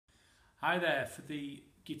Hi there. For the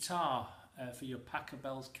guitar, for your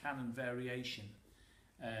Pachelbel's Canon variation,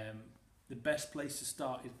 the best place to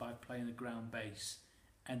start is by playing a ground bass,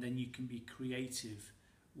 and then you can be creative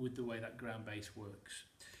with the way that ground bass works.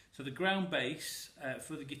 So the ground bass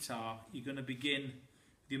for the guitar, you're going to begin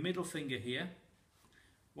with your middle finger here,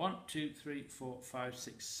 1, 2, 3, 4, 5,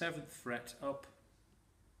 6, 7th fret up,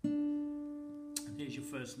 and here's your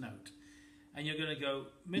first note. And you're going to go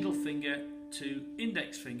middle finger to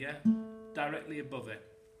index finger directly above it.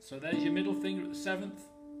 So there's your middle finger at the 7th,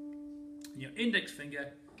 and your index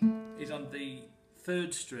finger is on the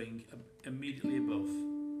 3rd string immediately above.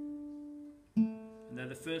 And they're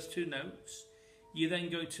the first two notes. You're then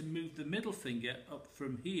going to move the middle finger up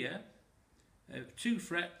from here, 2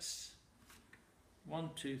 frets, 1,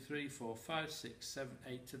 2, 3, 4, 5, 6, 7,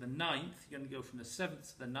 8 to the 9th. You're going to go from the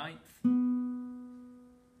 7th to the 9th.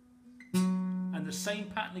 And the same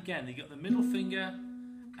pattern again. You've got the middle finger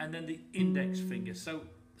and then the index finger.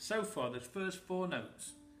 So far, the first 4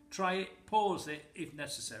 notes. Try it, pause it if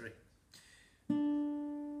necessary.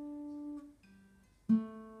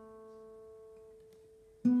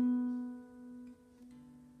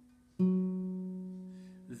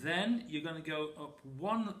 Then you're going to go up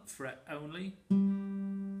 1 fret only,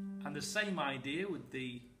 and the same idea with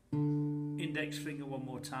the index finger one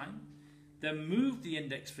more time. Then move the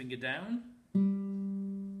index finger down,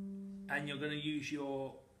 and you're going to use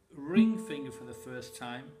your ring finger for the first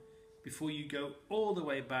time before you go all the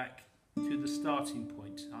way back to the starting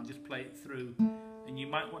point. I'll just play it through, and you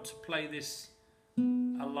might want to play this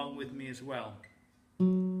along with me as well.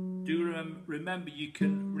 Do remember you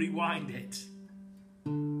can rewind it.